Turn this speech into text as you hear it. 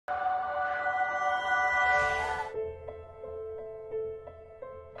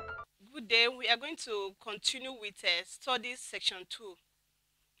today we are going to continue with studies section 2.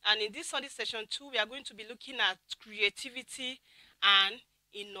 And in this study section 2, we are going to be looking at creativity and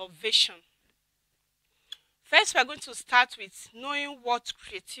innovation. First, we are going to start with knowing what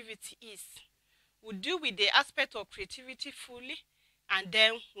creativity is. We'll deal with the aspect of creativity fully, and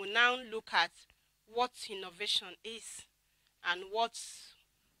then we'll now look at what innovation is and what's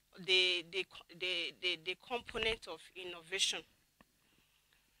the component of innovation.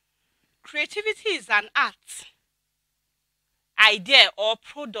 Creativity is an art, idea, or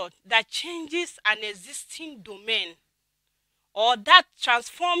product that changes an existing domain or that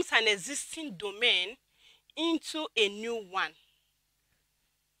transforms an existing domain into a new one.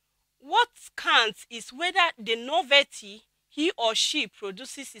 What counts is whether the novelty he or she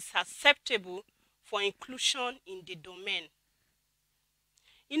produces is acceptable for inclusion in the domain.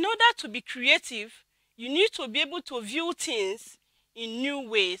 In order to be creative, you need to be able to view things in new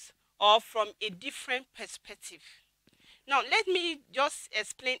ways or from a different perspective. Now, let me just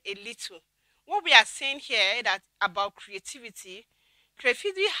explain a little. What we are saying here that about creativity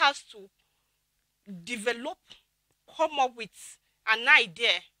has to develop, come up with an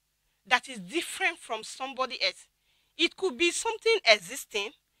idea that is different from somebody else. It could be something existing,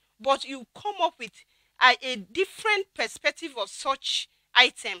 but you come up with a different perspective of such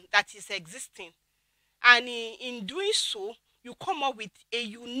item that is existing. And in doing so, you come up with a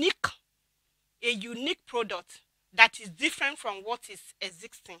unique product that is different from what is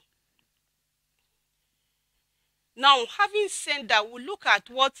existing. Now, having said that, we'll look at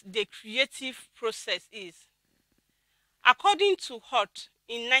what the creative process is. According to Hart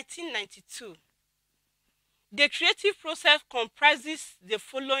in 1992, the creative process comprises the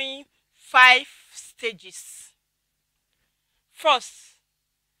following 5 stages. First,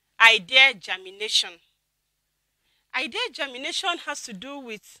 idea germination. Idea germination has to do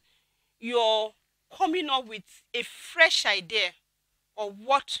with your coming up with a fresh idea of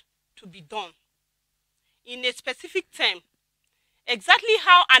what to be done in a specific time. Exactly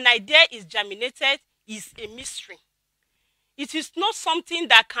how an idea is germinated is a mystery. It is not something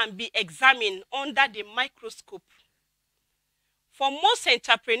that can be examined under the microscope. For most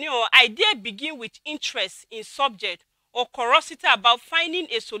entrepreneurs, ideas begin with interest in subject or curiosity about finding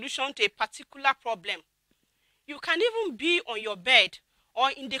a solution to a particular problem. You can even be on your bed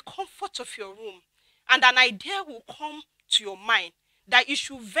or in the comfort of your room, and an idea will come to your mind that you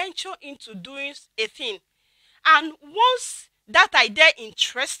should venture into doing a thing. And once that idea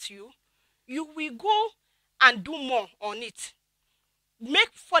interests you, you will go and do more on it. Make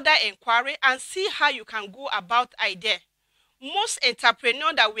further inquiry and see how you can go about idea. Most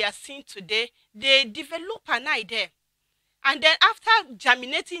entrepreneurs that we are seeing today, they develop an idea. And then after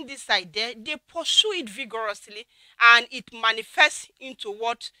germinating this idea, they pursue it vigorously and it manifests into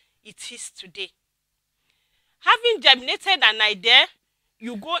what it is today. Having germinated an idea,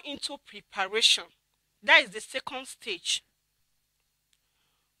 you go into preparation. That is the second stage.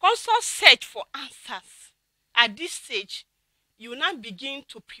 Constant search for answers. At this stage, you now begin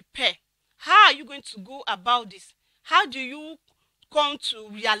to prepare. How are you going to go about this? How do you come to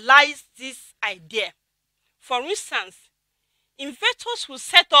realize this idea? For instance, inventors will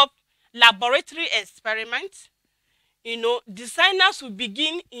set up laboratory experiments. Designers will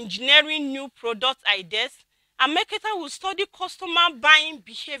begin engineering new product ideas, and marketers will study customer buying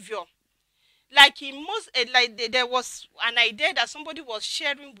behavior. There was an idea that somebody was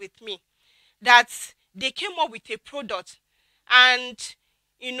sharing with me that they came up with a product, and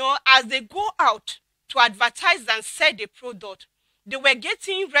as they go out to advertise and sell the product, they were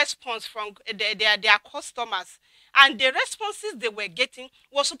getting response from their customers, and the responses they were getting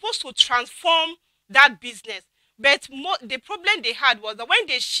was supposed to transform that business. But the problem they had was that when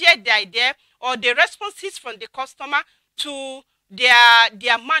they shared the idea or the responses from the customer to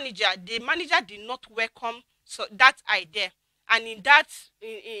their manager, the manager did not welcome that idea, and in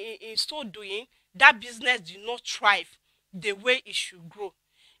so doing, that business did not thrive the way it should grow.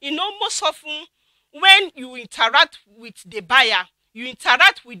 Most often when you interact with the buyer, you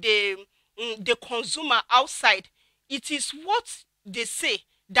interact with the consumer outside, it is what they say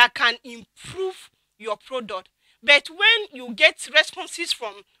that can improve your product. But when you get responses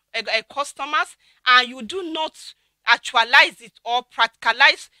from customers and you do not actualize it or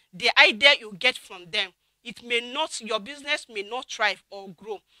practicalize the idea you get from them, your business may not thrive or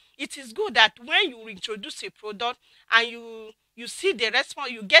grow. It is good that when you introduce a product and you see the response,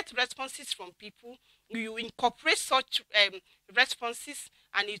 you get responses from people, you incorporate such responses,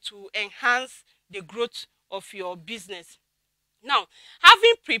 and it will enhance the growth of your business. Now,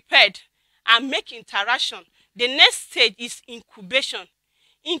 having prepared and make interaction, the next stage is incubation.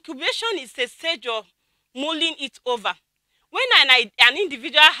 Incubation is a stage of mulling it over. When an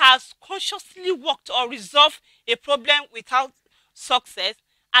individual has consciously worked or resolved a problem without success,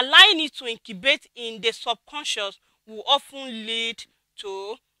 allowing it to incubate in the subconscious will often lead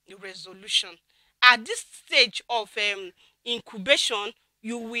to the resolution. At this stage of incubation,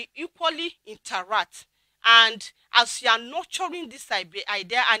 you will equally interact, and as you are nurturing this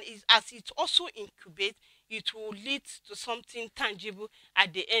idea and as it also incubates, it will lead to something tangible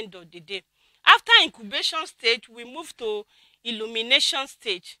at the end of the day. After incubation stage, we move to illumination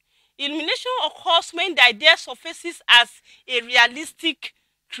stage. Illumination occurs when the idea surfaces as a realistic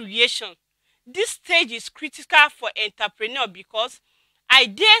creation. This stage is critical for entrepreneurs because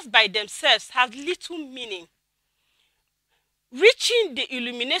ideas by themselves have little meaning. Reaching the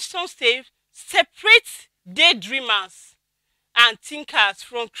illumination stage separates daydreamers and thinkers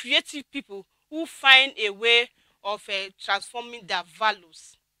from creative people who find a way of transforming their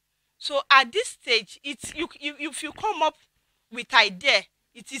values. So at this stage, if you come up with idea,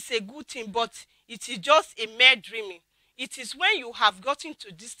 it is a good thing, but it is just a mere dreaming. It is when you have gotten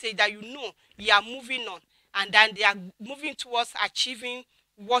to this stage that you know you are moving on, and then they are moving towards achieving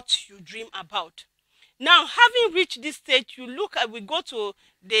what you dream about. Now, having reached this stage, we go to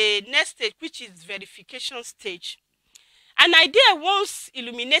the next stage, which is verification stage. An idea once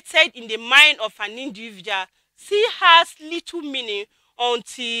illuminated in the mind of an individual still has little meaning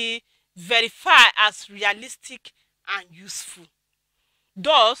until verified as realistic and useful.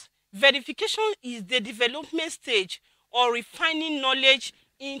 Thus, verification is the development stage or refining knowledge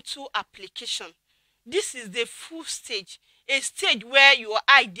into application. This is the full stage, a stage where your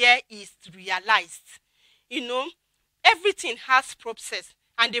idea is realized. You know, everything has process,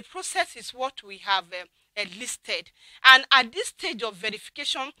 and the process is what we have listed. And at this stage of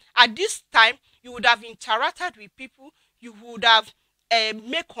verification, at this time, you would have interacted with people, you would have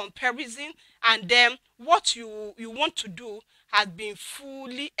made comparison, and then what you want to do has been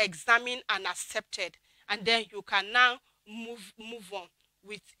fully examined and accepted, and then you can now move on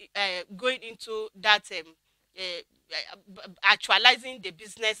with going into that actualizing the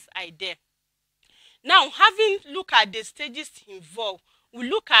business idea. Now, having looked at the stages involved, we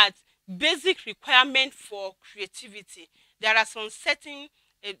look at basic requirements for creativity. There are some certain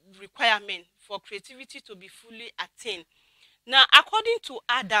requirements for creativity to be fully attained. Now, according to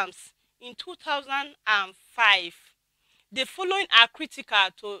Adams, in 2005, the following are critical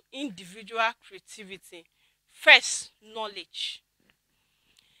to individual creativity. First, knowledge.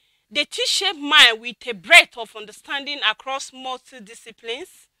 The T-shaped mind with a breadth of understanding across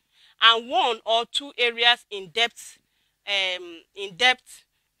multi-disciplines and one or two areas in depth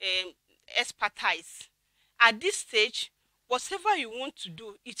expertise. At this stage, whatever you want to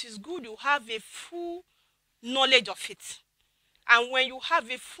do, it is good you have a full knowledge of it. And when you have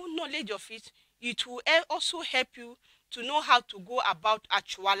a full knowledge of it, it will also help you to know how to go about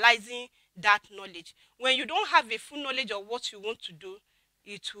actualizing that knowledge. When you don't have a full knowledge of what you want to do,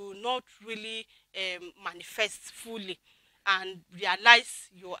 it will not really manifest fully and realize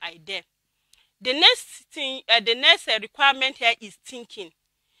your idea. The next requirement here is thinking.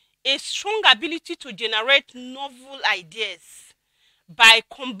 A strong ability to generate novel ideas by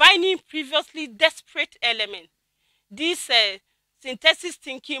combining previously disparate elements. This synthesis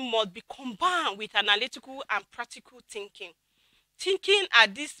thinking must be combined with analytical and practical thinking. Thinking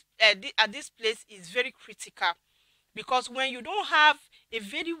at this place is very critical, because when you don't have a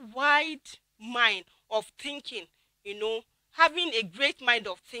very wide mind of thinking, having a great mind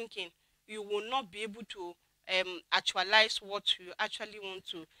of thinking, you will not be able to actualize what you actually want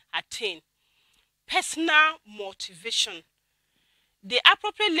to attain. Personal motivation. The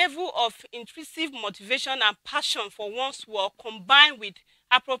appropriate level of intrinsic motivation and passion for one's work combined with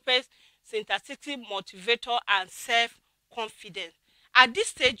appropriate synthetic motivator and self-confidence. At this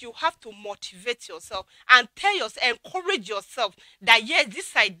stage, you have to motivate yourself and encourage yourself that yes,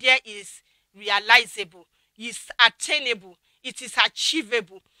 this idea is realizable, is attainable, it is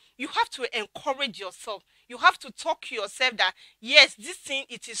achievable. You have to encourage yourself. You have to talk to yourself that yes, this thing,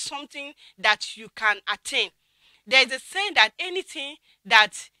 it is something that you can attain. There is a saying that anything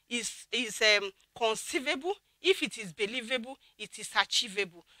that is conceivable, if it is believable, it is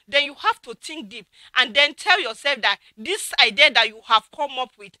achievable. Then you have to think deep and then tell yourself that this idea that you have come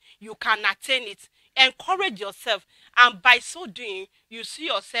up with, you can attain it. Encourage yourself, and by so doing, you see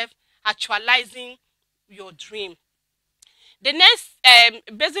yourself actualizing your dream. The next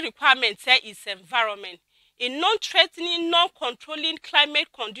basic requirement here is environment. A non-threatening, non-controlling climate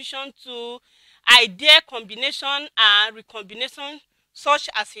condition to idea combination and recombination, such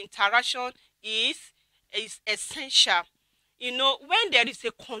as interaction, is essential. When there is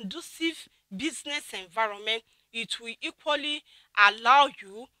a conducive business environment, it will equally allow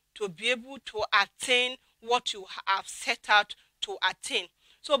you to be able to attain what you have set out to attain.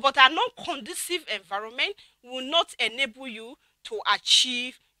 So, but a non-conducive environment will not enable you to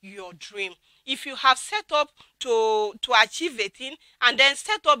achieve your dream. If you have set up to achieve a thing and then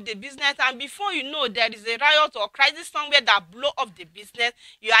set up the business, and before you know there is a riot or crisis somewhere that blow up the business,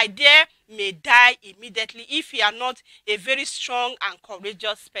 your idea may die immediately if you are not a very strong and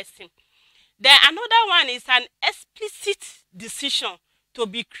courageous person. Then another one is an explicit decision to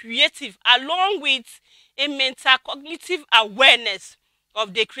be creative along with a mental cognitive awareness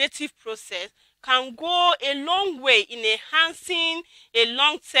of the creative process can go a long way in enhancing a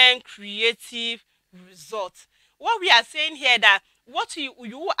long-term creative result. What we are saying here that what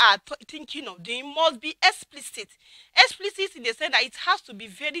you are thinking of doing must be explicit. Explicit in the sense that it has to be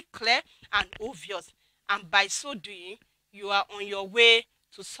very clear and obvious. And by so doing, you are on your way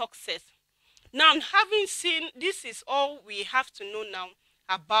to success. Now, having seen this is all we have to know now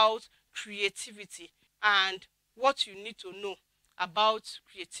about creativity and what you need to know about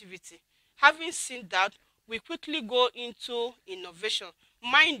creativity. Having seen that, we quickly go into innovation.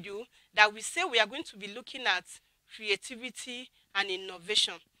 Mind you that we say we are going to be looking at creativity and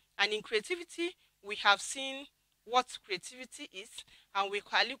innovation. And in creativity, we have seen what creativity is, and we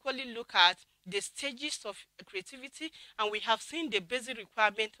can equally look at the stages of creativity, and we have seen the basic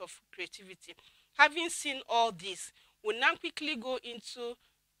requirement of creativity. Having seen all this, we'll now quickly go into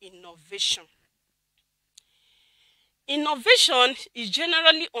innovation. Innovation is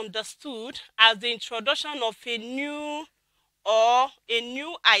generally understood as the introduction of a new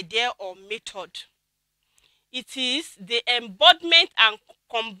idea or method. It is the embodiment and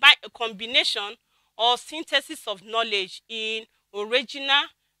combination or synthesis of knowledge in original,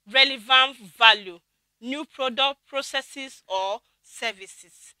 relevant value, new product, processes, or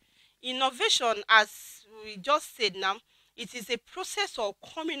services. Innovation, as we just said now, it is a process of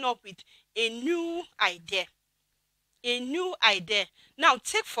coming up with a new idea. A new idea. Now,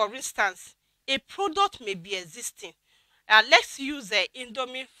 take for instance, a product may be existing. Let's use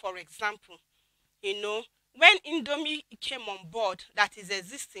Indomie for example. When Indomie came on board that is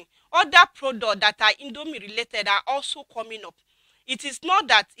existing, other products that are Indomie related are also coming up. It is not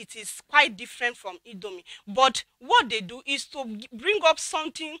that it is quite different from Indomie, but what they do is to bring up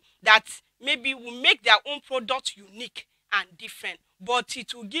something that maybe will make their own product unique and different, but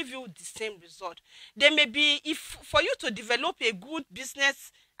it will give you the same result. There may be, for you to develop a good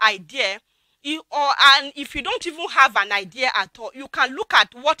business idea, and if you don't even have an idea at all, you can look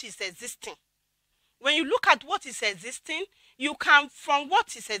at what is existing. When you look at what is existing, you can, from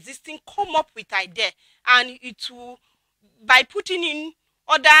what is existing, come up with idea, and it will, by putting in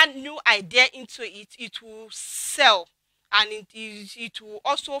other new idea into it, it will sell, and it will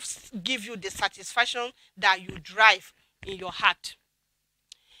also give you the satisfaction that you drive in your heart.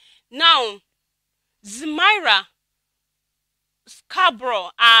 Now, Zmira, Scarborough,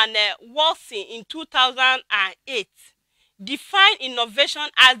 and Wolsey in 2008 define innovation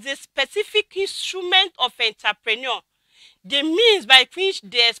as a specific instrument of entrepreneur, the means by which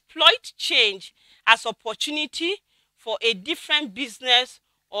they exploit change as opportunity for a different business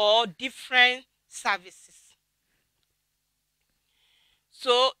or different services.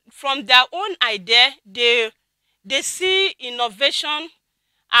 So from their own idea, they see innovation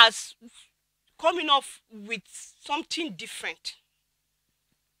as coming up with something different.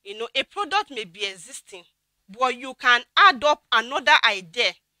 A product may be existing, but you can add up another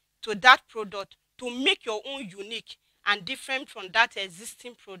idea to that product to make your own unique and different from that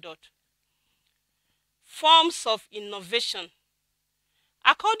existing product. Forms of innovation.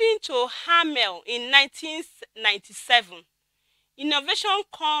 According to Hamel in 1997, innovation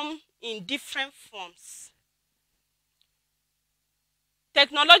comes in different forms.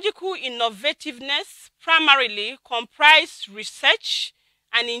 Technological innovativeness primarily comprise research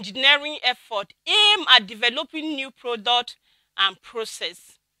and engineering effort aimed at developing new product and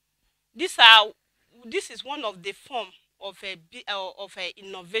process. This is one of the forms of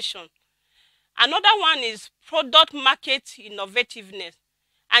innovation. Another one is product market innovativeness,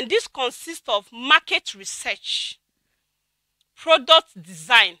 and this consists of market research, product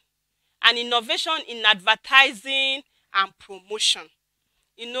design, and innovation in advertising and promotion.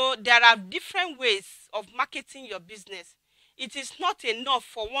 There are different ways of marketing your business. It is not enough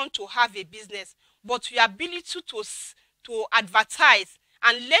for one to have a business, but your ability to advertise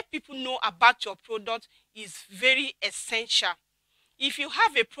and let people know about your product is very essential. if you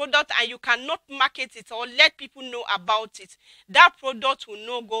have a product and you cannot market it or let people know about it, that product will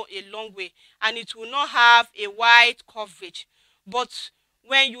not go a long way and it will not have a wide coverage. But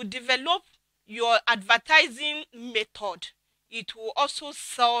when you develop your advertising method, it will also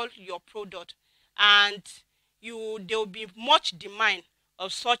sell your product, and there will be much demand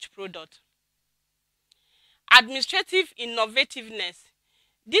of such product. Administrative innovativeness.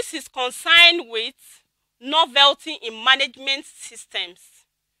 This is concerned with novelty in management systems,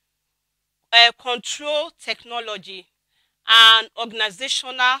 control technology, and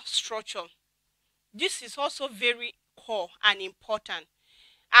organizational structure. This is also very core and important.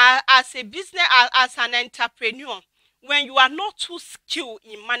 As a business, as an entrepreneur, when you are not too skilled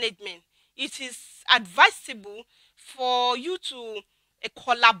in management, it is advisable for you to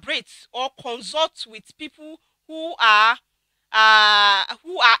collaborate or consult with people who are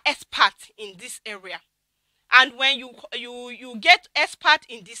experts in this area. And when you get expert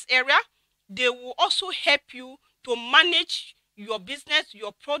in this area, they will also help you to manage your business,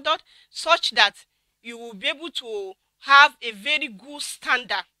 your product, such that you will be able to have a very good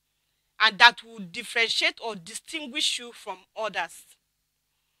standard and that will differentiate or distinguish you from others.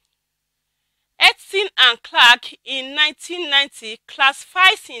 Edson and Clark in 1990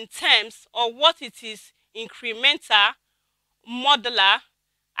 classifies in terms of what it is: incremental, modular,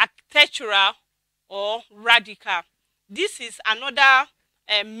 architectural, or radical. This is another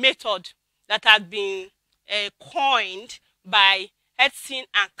method that has been coined by Edson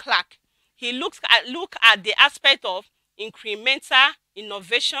and Clark. He look at the aspect of incremental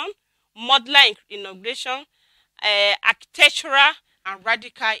innovation, modular innovation, architectural, and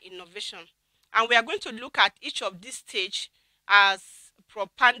radical innovation. And we are going to look at each of these stages as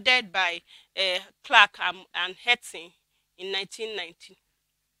propounded by Clark and Edson in 1990.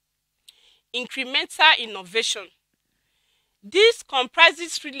 Incremental innovation. This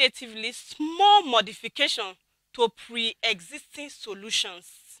comprises relatively small modification to pre-existing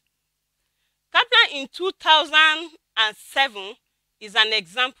solutions. Kaplan in 2007 is an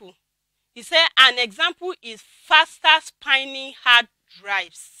example. He said an example is faster spinning hard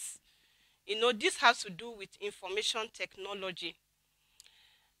drives. This has to do with information technology.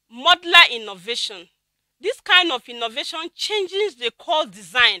 Modular innovation. This kind of innovation changes the core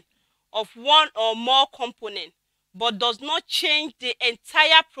design of one or more component, but does not change the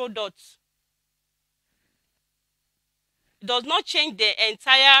entire product. It does not change the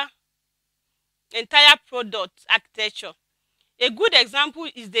entire product architecture. A good example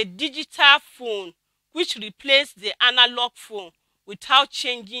is the digital phone, which replaced the analog phone without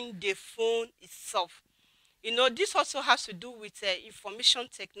changing the phone itself. This also has to do with information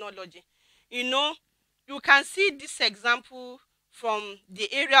technology. You can see this example from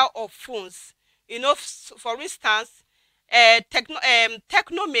the area of phones. For instance,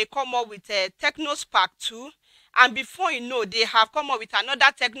 Techno may come up with a Techno Spark 2, and before you know, they have come up with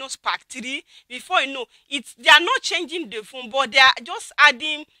another Techno Spark 3. Before you know, they are not changing the phone, but they are just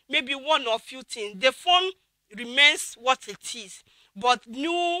adding maybe one or few things. The phone remains what it is, but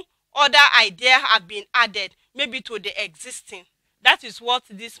new other ideas have been added, maybe to the existing. That is what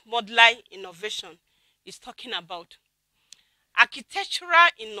this modular innovation is talking about. Architectural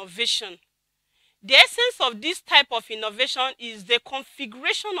innovation. The essence of this type of innovation is the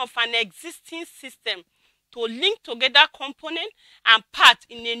configuration of an existing system to link together components and parts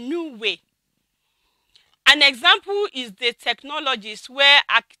in a new way. An example is the technologies where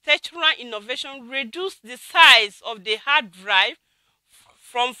architectural innovation reduced the size of the hard drive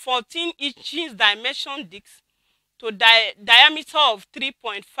from 14 inches dimension disks to diameter of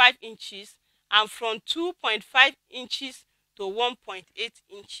 3.5 inches and from 2.5 inches to 1.8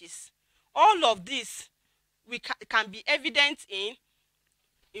 inches. All of this can be evident in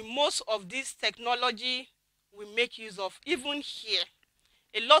most of this technology we make use of. Even here,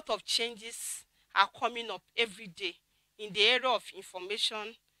 a lot of changes are coming up every day in the area of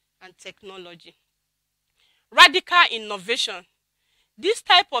information and technology. Radical innovation. This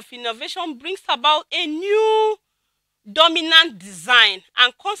type of innovation brings about a new dominant design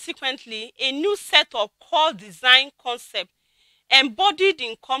and consequently a new set of core design concepts embodied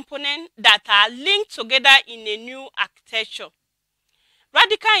in components that are linked together in a new architecture.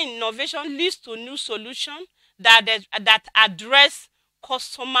 Radical innovation leads to new solutions that address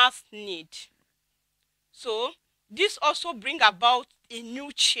customers' needs. So this also brings about a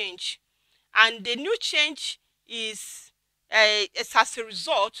new change, and the new change is as a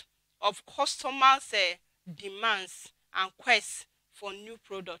result of customers' demands and quests for new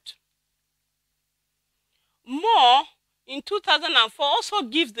products. Moore in 2004 also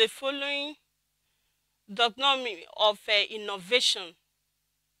gives the following does not mean of innovation.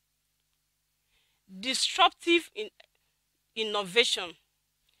 Disruptive innovation.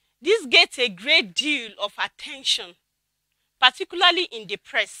 This gets a great deal of attention, particularly in the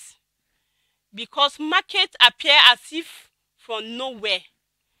press, because markets appear as if from nowhere,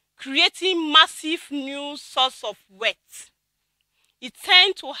 creating massive new source of wealth. It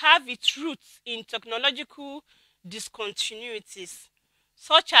tends to have its roots in technological discontinuities,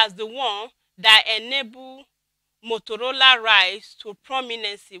 such as the one that enabled Motorola rise to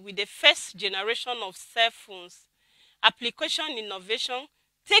prominence with the first generation of cell phones. Application innovation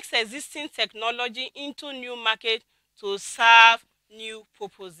takes existing technology into new markets to serve new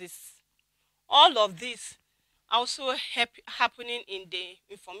purposes. All of this also happening in the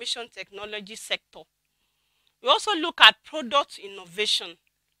information technology sector. We also look at product innovation.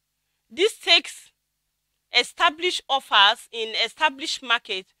 This takes established offers in established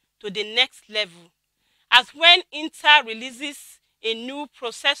markets to the next level, as when Intel releases a new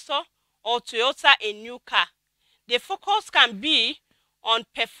processor or Toyota a new car. The focus can be on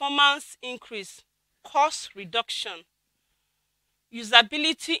performance increase, cost reduction,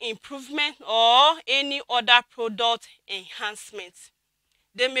 usability improvement, or any other product enhancement.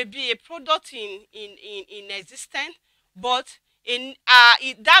 There may be a product in existence, but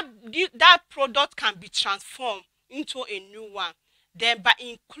that product can be transformed into a new one, then by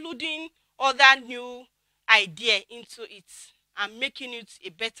including other new idea into it and making it a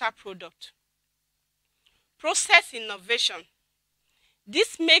better product. Process innovation.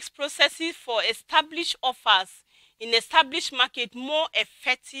 This makes processes for established offers in established market more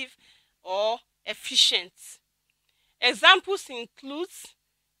effective or efficient. Examples include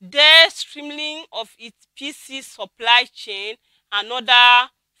the streamlining of its PC supply chain and other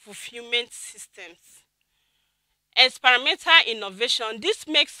fulfillment systems. Experimental innovation. This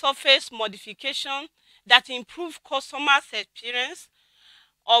makes surface modification that improve customers' experience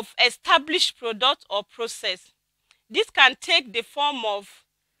of established product or process. This can take the form of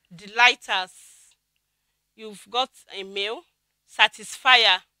delighters. You've got a mail,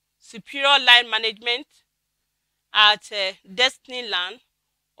 satisfier, superior line management at Destinyland,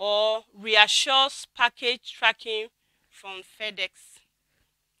 or reassures package tracking from FedEx.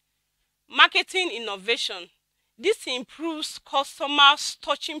 Marketing innovation. This improves customers'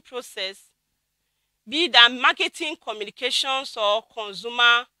 touching process, be that marketing communications or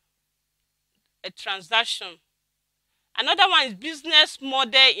consumer transaction. Another one is business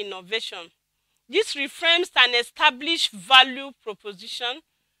model innovation. This reframes an established value proposition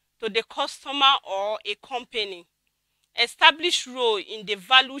to the customer or a company, established role in the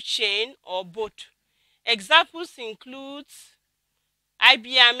value chain, or both. Examples include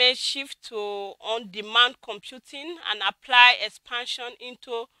IBM's shift to on-demand computing and apply expansion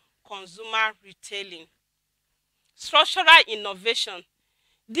into consumer retailing. Structural innovation.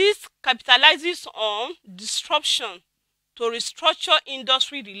 This capitalizes on disruption to restructure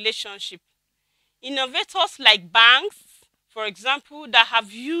industry relationship. Innovators like banks, for example, that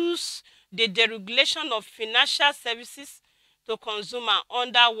have used the deregulation of financial services to consumer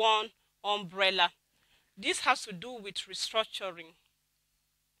under one umbrella. This has to do with restructuring.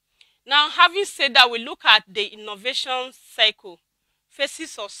 Now, having said that, we look at the innovation cycle,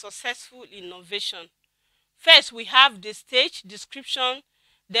 phases of successful innovation. First, we have the stage description,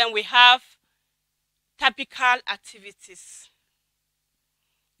 then we have typical activities.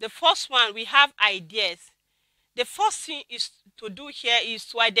 The first one, we have ideas. The first thing is to do here is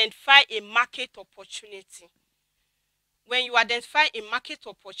to identify a market opportunity. When you identify a market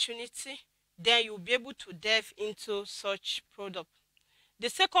opportunity, then you'll be able to delve into such product. The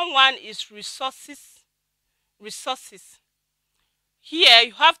second one is resources. Here,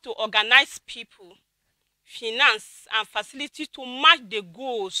 you have to organize people, finance, and facility to match the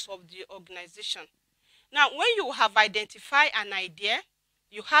goals of the organization. Now, when you have identified an idea,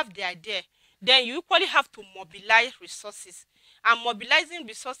 you have the idea, then you equally have to mobilize resources. And mobilizing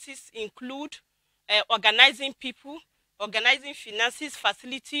resources include organizing people, organizing finances,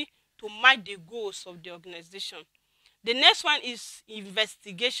 facility to match the goals of the organization. The next one is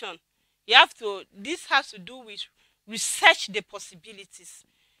investigation. This has to do with research the possibilities.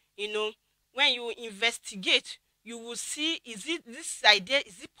 When you investigate, you will see, this idea,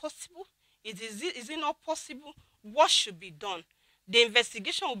 is it possible? Is it not possible? What should be done? The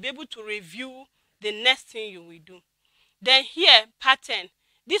investigation will be able to review the next thing you will do. Then here, pattern.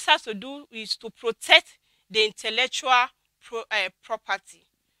 This has to do is to protect the intellectual property.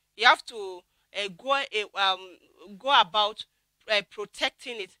 You have to go about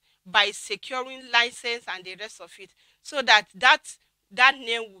protecting it by securing license and the rest of it, so that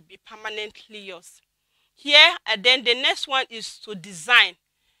name will be permanently yours. Here, and then the next one is to design.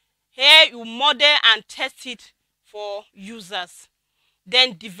 Here you model and test it for users.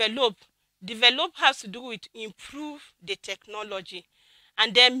 Then develop. Develop has to do with improve the technology.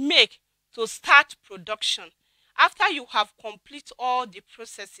 And then make, to start production. After you have complete all the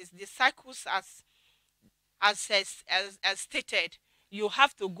processes, the cycles as stated, you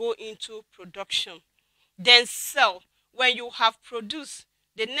have to go into production. Then sell. When you have produced,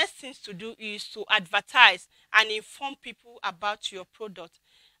 the next thing to do is to advertise and inform people about your product.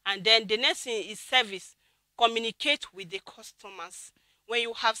 And then the next thing is service. Communicate with the customers. When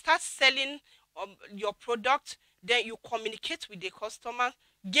you have start selling your product, then you communicate with the customer,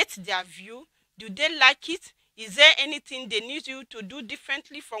 get their view. Do they like it? Is there anything they need you to do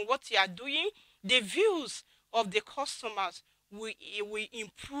differently from what you are doing? The views of the customers will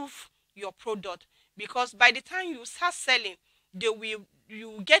improve your product, because by the time you start selling, you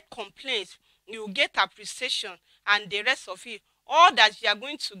will get complaints, you will get appreciation, and the rest of it, all that you are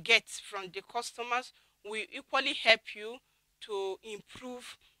going to get from the customers will equally help you to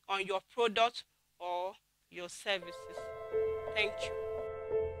improve on your product or your services. Thank you.